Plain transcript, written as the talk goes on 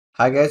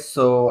Hi guys,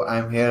 so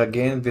I'm here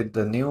again with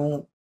the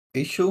new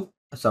issue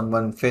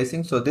someone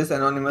facing. So this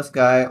anonymous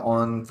guy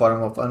on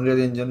forum of Unreal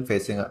Engine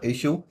facing a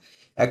issue.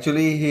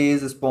 Actually, he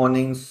is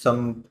spawning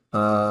some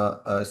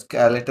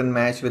skeleton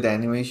mesh with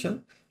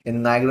animation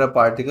in Niagara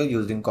particle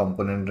using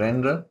component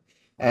render.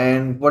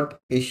 And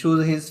what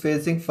issues he's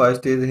facing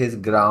first is his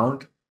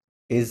ground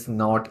is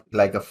not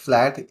like a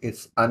flat,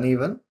 it's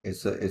uneven,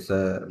 it's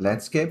a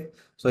landscape.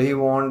 So he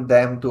want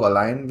them to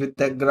align with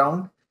that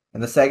ground,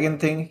 and the second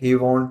thing, he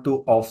want to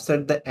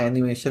offset the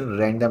animation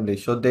randomly.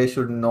 So they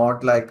should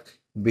not like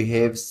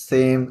behave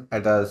same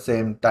at the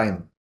same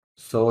time.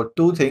 So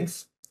two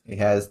things, he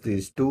has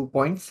these 2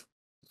 points.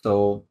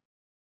 So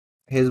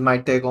here's my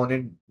take on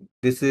it.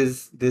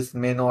 This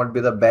may not be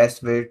the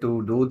best way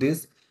to do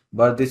this,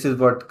 but this is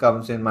what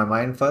comes in my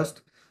mind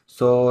first.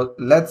 So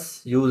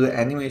let's use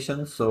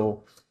animation.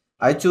 So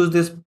I choose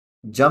this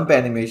jump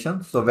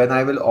animation. So when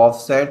I will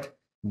offset,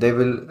 they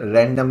will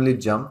randomly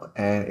jump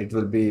and it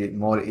will be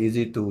more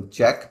easy to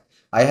check.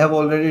 I have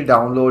already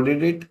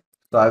downloaded it.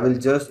 So I will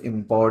just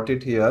import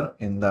it here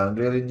in the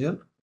Unreal Engine,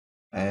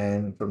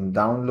 and from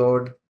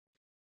download,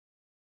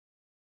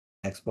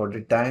 export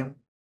it time.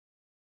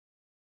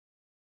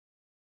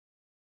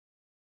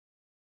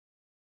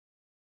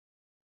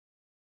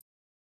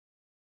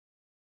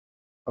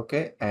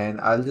 Okay,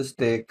 and I'll just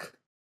take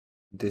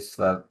this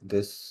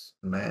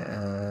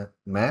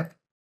map.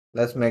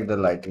 Let's make the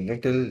lighting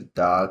little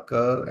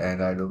darker,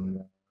 and I don't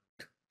want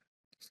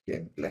this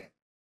gameplay.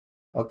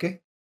 Okay,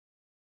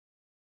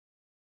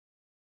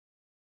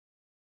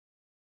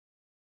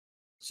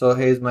 so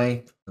here's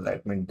my,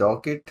 let me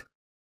dock it.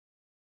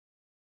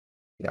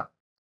 Yeah,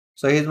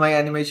 so here's my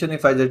animation.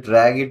 If I just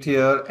drag it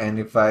here and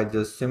if I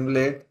just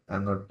simulate,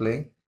 I'm not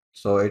playing,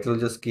 so it will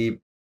just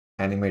keep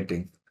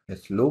animating.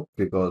 It's loop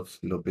because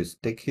loop is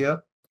stick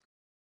here.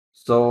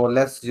 So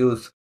let's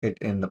use it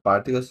in the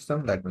particle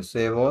system. Let me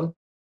save all.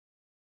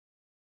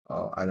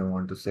 Oh, I don't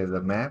want to save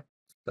the map,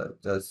 so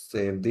just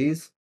save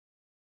these.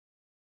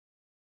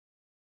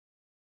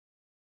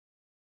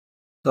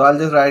 So I'll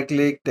just right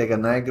click, take a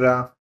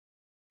Niagara.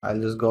 I'll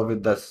just go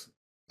with this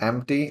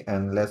empty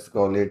and let's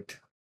call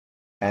it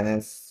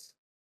NS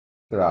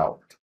crowd.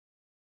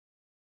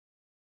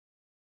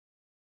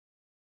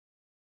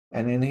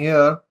 And in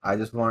here, I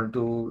just want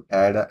to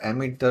add an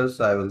emitter.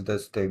 So I will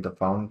just take the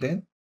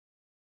fountain.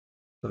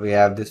 So we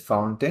have this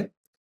fountain.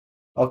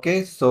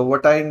 Okay, so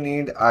what I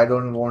need, I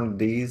don't want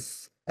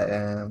these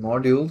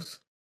modules.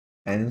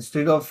 And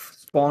instead of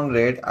spawn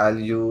rate, I'll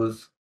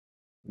use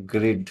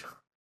grid.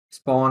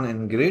 Spawn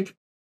and grid.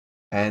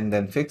 And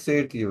then fix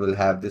it. You will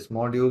have this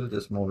module.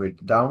 Just move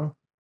it down.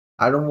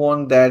 I don't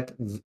want that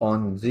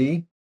on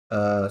Z,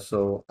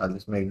 so I'll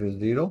just make this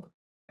 0.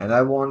 And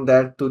I want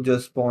that to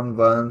just spawn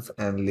once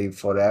and live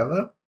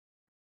forever.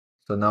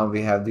 So now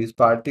we have these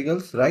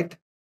particles, right?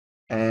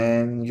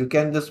 And you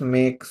can just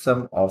make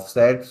some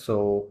offset.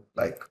 So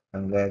like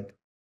 100,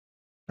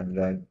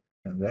 100,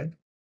 100.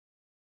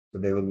 So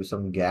there will be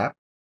some gap.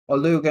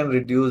 Although you can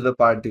reduce the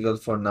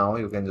particles for now,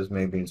 you can just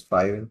maybe it's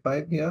 5 and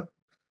 5 here.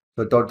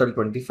 So total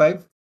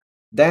 25.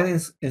 Then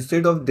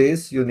instead of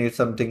this, you need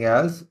something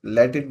else.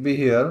 Let it be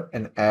here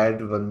and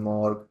add one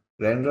more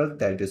render,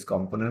 that is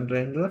component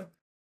render.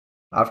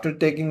 After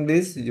taking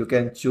this, you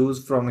can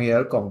choose from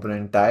here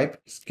component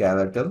type,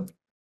 skeleton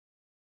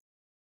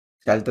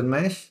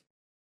mesh.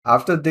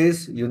 After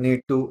this, you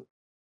need to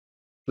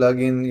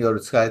plug in your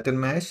skeleton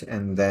mesh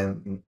and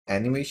then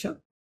animation.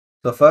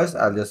 So first,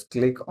 I'll just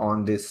click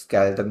on this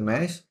skeleton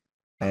mesh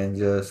and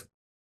just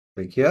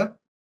click here.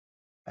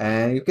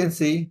 And you can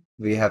see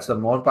we have some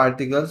more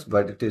particles,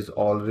 but it is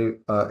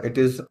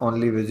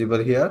only visible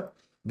here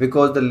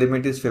because the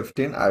limit is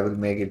 15. I will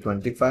make it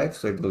 25,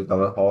 so it will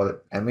cover all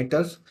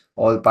emitters,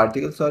 all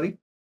particles, sorry.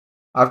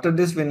 After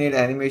this, we need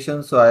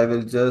animation, so I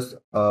will just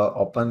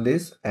open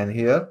this, and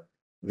here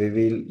we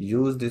will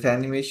use this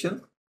animation.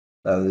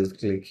 I will just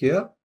click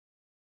here,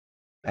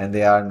 and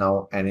they are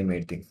now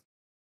animating.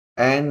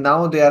 And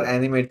now they are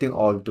animating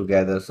all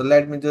together. So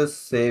let me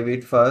just save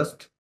it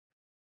first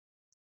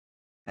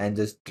and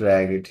just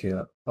drag it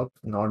here. Oops,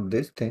 not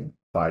this thing,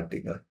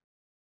 particle.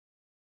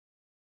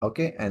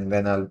 Okay, and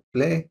when I'll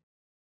play,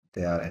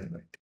 they are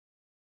animating.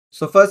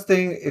 So first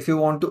thing, if you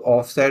want to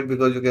offset,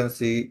 because you can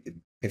see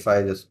if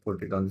I just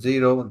put it on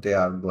 0, they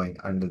are going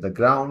under the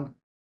ground.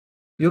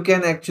 You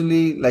can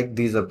actually, like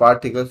these are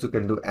particles, you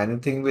can do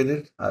anything with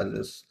it.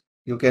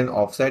 You can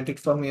offset it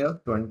from here,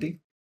 20.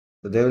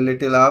 So they will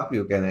little up,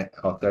 you can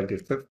offset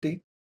it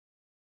 50.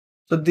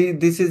 So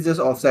this is just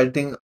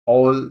offsetting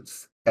all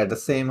at the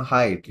same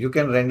height. You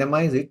can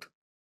randomize it.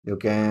 You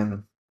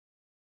can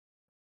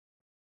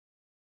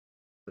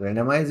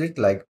randomize it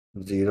like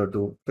 0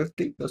 to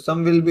 50. So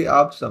some will be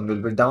up, some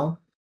will be down.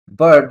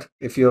 But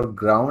if your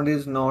ground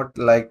is not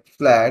like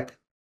flat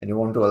and you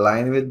want to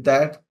align with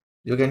that,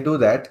 you can do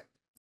that.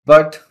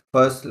 But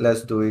first,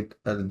 let's do it.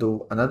 I'll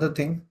do another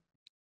thing.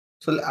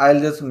 So I'll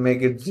just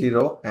make it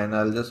 0 and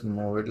I'll just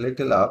move it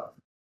little up.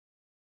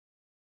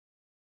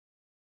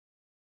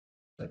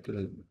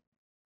 Little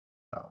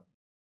down.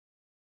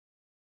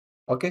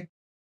 Okay.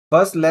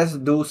 First, let's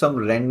do some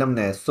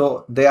randomness.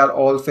 So they are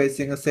all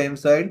facing the same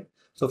side.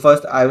 So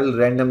first I will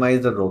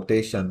randomize the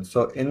rotation.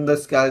 So in the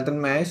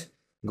skeleton mesh,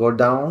 go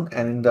down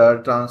and in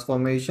the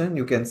transformation,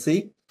 you can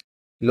see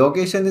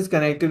location is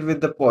connected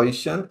with the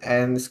position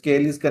and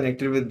scale is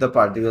connected with the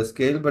particle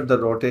scale, but the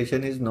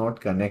rotation is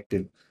not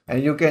connected.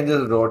 And you can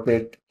just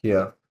rotate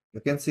here.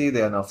 You can see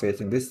they are now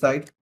facing this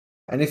side.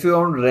 And if you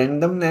want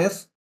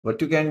randomness,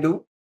 what you can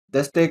do,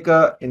 just take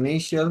a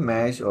initial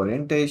mesh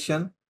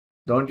orientation.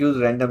 Don't use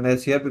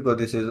randomness here because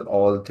this is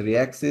all three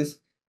axes.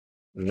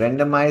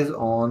 Randomize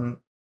on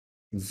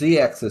Z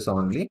axis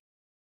only,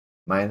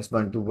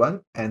 -1 to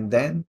 1, and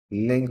then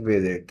link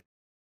with it.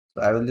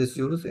 So I will just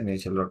use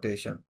initial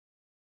rotation.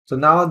 So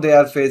now they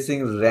are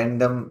facing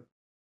random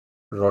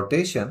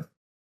rotation.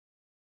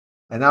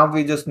 And now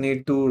we just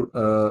need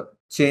to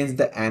change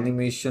the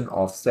animation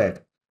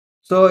offset.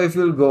 So if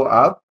you'll go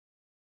up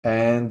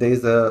and there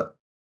is a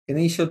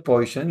initial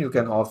position, you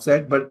can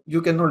offset, but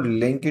you cannot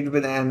link it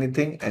with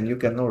anything and you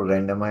cannot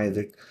randomize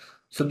it.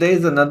 So there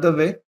is another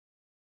way.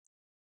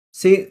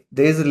 See,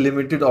 there is a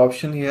limited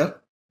option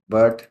here,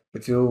 but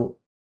if you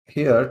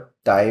here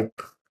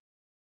type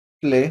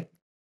play,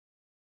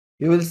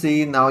 you will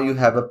see now you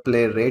have a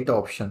play rate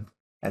option,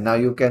 and now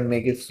you can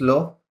make it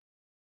slow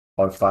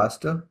or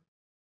faster.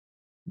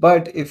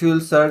 But if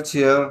you'll search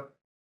here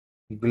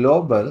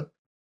global,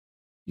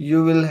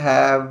 you will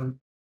have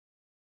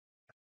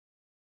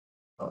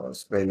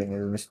spelling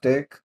is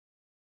mistake.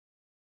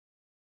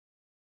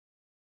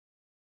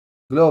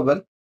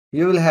 Global,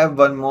 you will have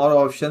one more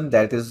option,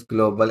 that is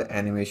global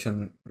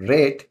animation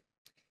rate,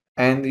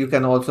 and you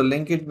can also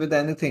link it with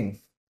anything.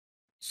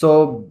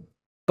 So,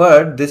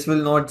 but this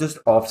will not just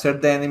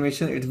offset the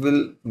animation, it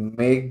will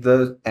make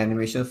the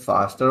animation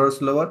faster or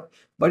slower,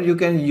 but you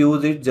can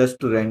use it just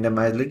to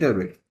randomize a little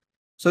bit.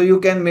 So you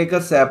can make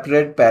a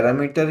separate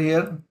parameter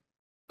here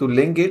to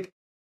link it,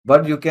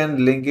 but you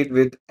can link it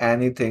with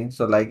anything.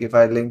 So like if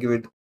I link it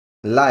with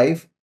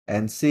life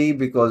and see,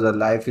 because the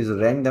life is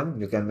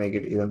random, you can make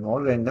it even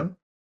more random.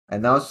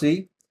 And now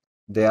see,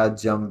 they are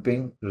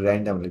jumping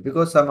randomly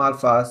because some are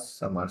fast,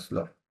 some are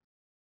slow.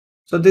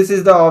 So this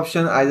is the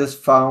option I just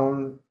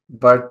found,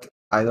 but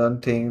I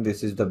don't think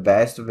this is the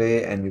best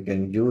way and you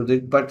can use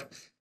it, but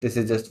this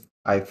is just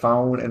I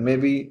found, and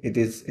maybe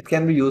it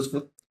can be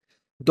useful.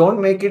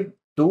 Don't make it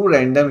too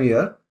random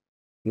here.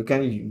 You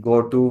can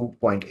go to zero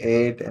point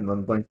 0.8 and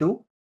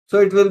 1.2. So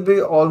it will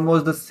be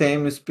almost the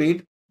same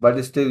speed,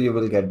 but still you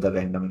will get the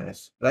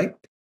randomness, right?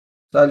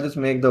 So I'll just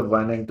make the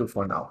 1 and 2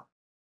 for now.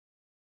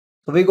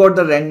 So we got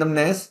the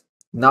randomness.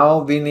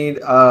 Now we need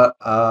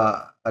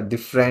a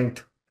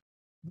different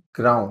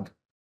ground.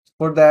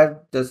 For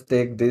that, just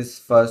take this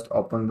first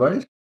open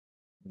world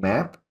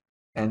map,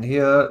 and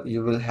here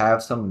you will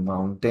have some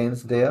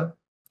mountains there.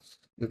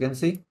 You can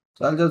see.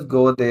 So I'll just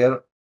go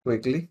there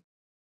quickly.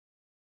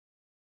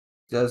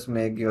 Just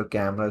make your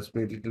camera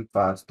speed a little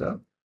faster.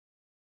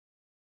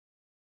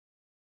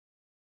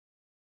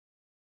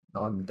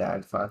 Not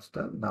that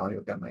faster. Now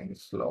you can make it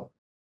slow.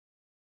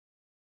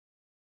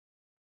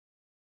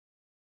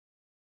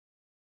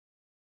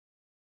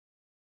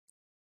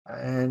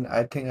 And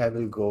I think I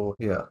will go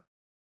here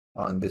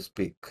on this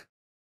peak.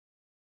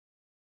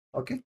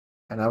 Okay.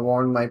 And I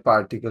want my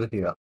particle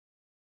here.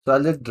 So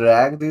I'll just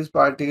drag this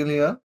particle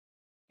here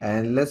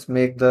and let's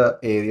make the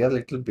area a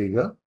little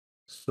bigger.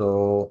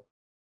 So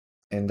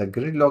in the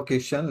grid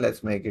location,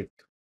 let's make it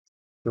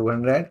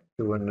 200,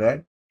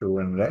 200,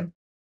 200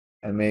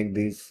 and make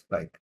these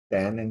like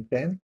 10 and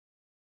 10.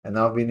 And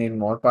now we need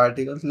more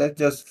particles. Let's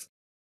just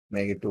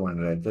make it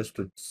 200 just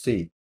to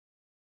see.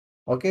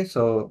 Okay,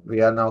 so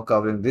we are now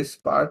covering this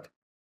part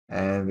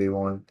and we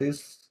want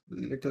this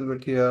little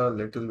bit here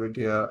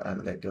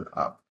and little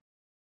up.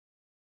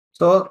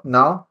 So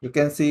now you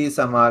can see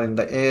some are in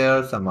the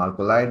air, some are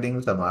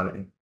colliding, some are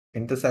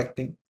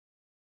intersecting.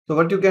 So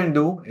what you can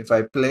do, if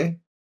I play,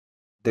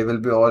 they will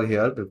be all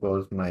here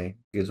because my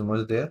gizmo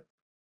is there.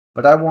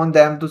 But I want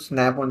them to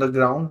snap on the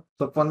ground.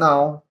 So for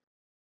now,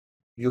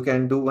 you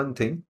can do one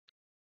thing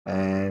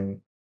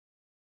and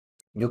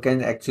you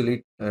can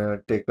actually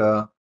take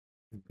a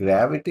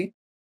gravity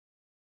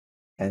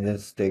and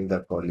just take the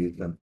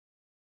collision.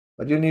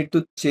 But you need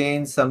to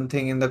change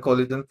something in the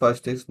collision.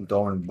 First is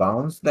don't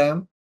bounce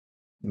them,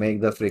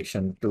 make the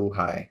friction too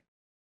high.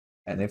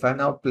 And if I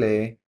now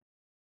play,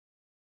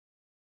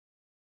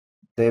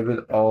 they will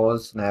all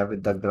snap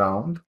with the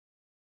ground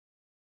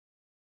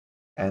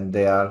and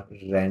they are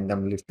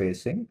randomly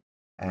facing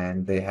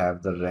and they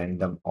have the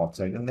random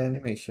offset in the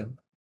animation.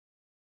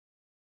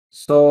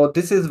 So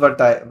this is what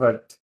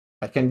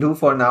I can do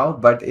for now,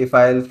 but if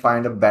I'll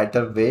find a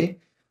better way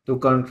to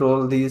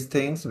control these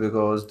things,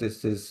 because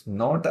this is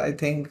not, I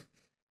think,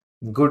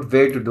 good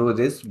way to do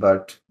this,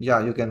 but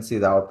yeah, you can see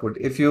the output.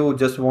 If you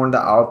just want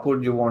the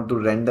output, you want to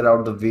render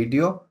out the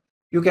video,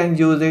 you can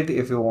use it.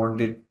 If you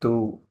want it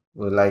to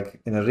like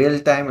in a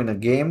real time in a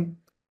game,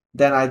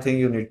 then I think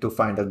you need to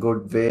find a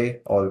good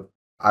way, or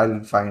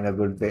I'll find a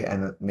good way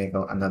and make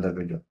another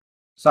video.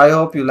 So I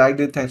hope you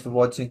liked it. Thanks for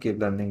watching. Keep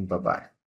learning. Bye bye.